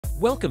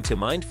Welcome to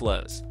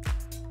MindFlows.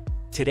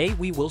 Today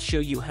we will show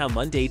you how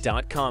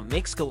Monday.com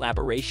makes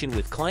collaboration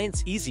with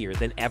clients easier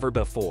than ever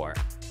before.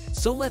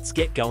 So let's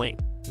get going.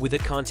 With a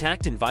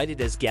contact invited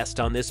as guest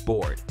on this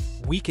board,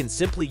 we can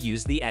simply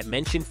use the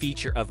 @mention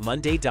feature of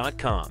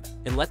Monday.com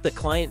and let the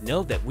client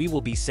know that we will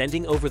be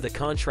sending over the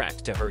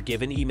contract to her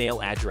given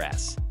email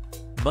address.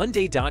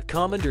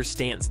 Monday.com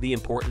understands the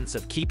importance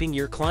of keeping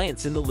your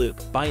clients in the loop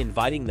by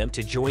inviting them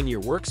to join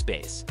your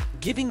workspace,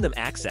 giving them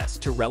access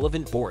to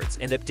relevant boards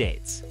and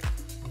updates.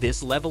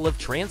 This level of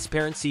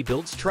transparency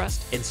builds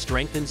trust and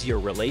strengthens your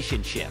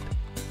relationship.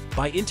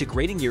 By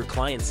integrating your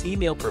client's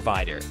email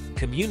provider,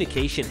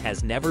 communication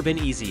has never been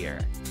easier.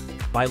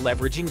 By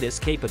leveraging this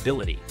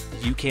capability,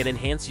 you can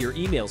enhance your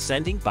email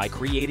sending by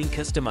creating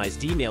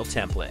customized email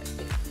template.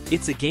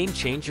 It's a game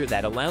changer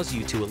that allows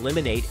you to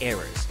eliminate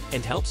errors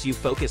and helps you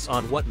focus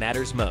on what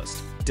matters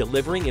most,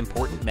 delivering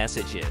important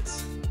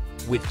messages.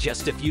 With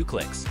just a few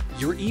clicks,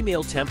 your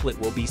email template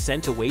will be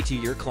sent away to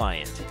your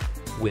client.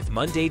 With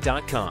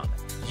Monday.com,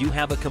 you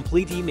have a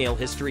complete email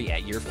history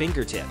at your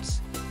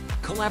fingertips.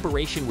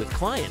 Collaboration with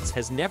clients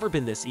has never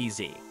been this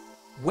easy.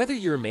 Whether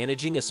you're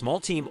managing a small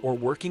team or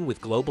working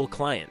with global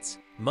clients,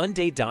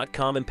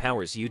 Monday.com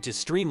empowers you to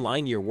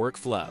streamline your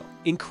workflow,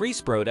 increase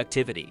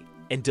productivity,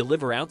 and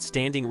deliver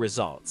outstanding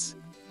results.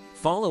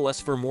 Follow us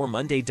for more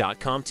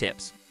Monday.com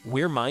tips.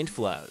 We're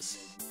MindFlows,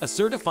 a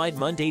certified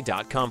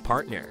Monday.com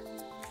partner.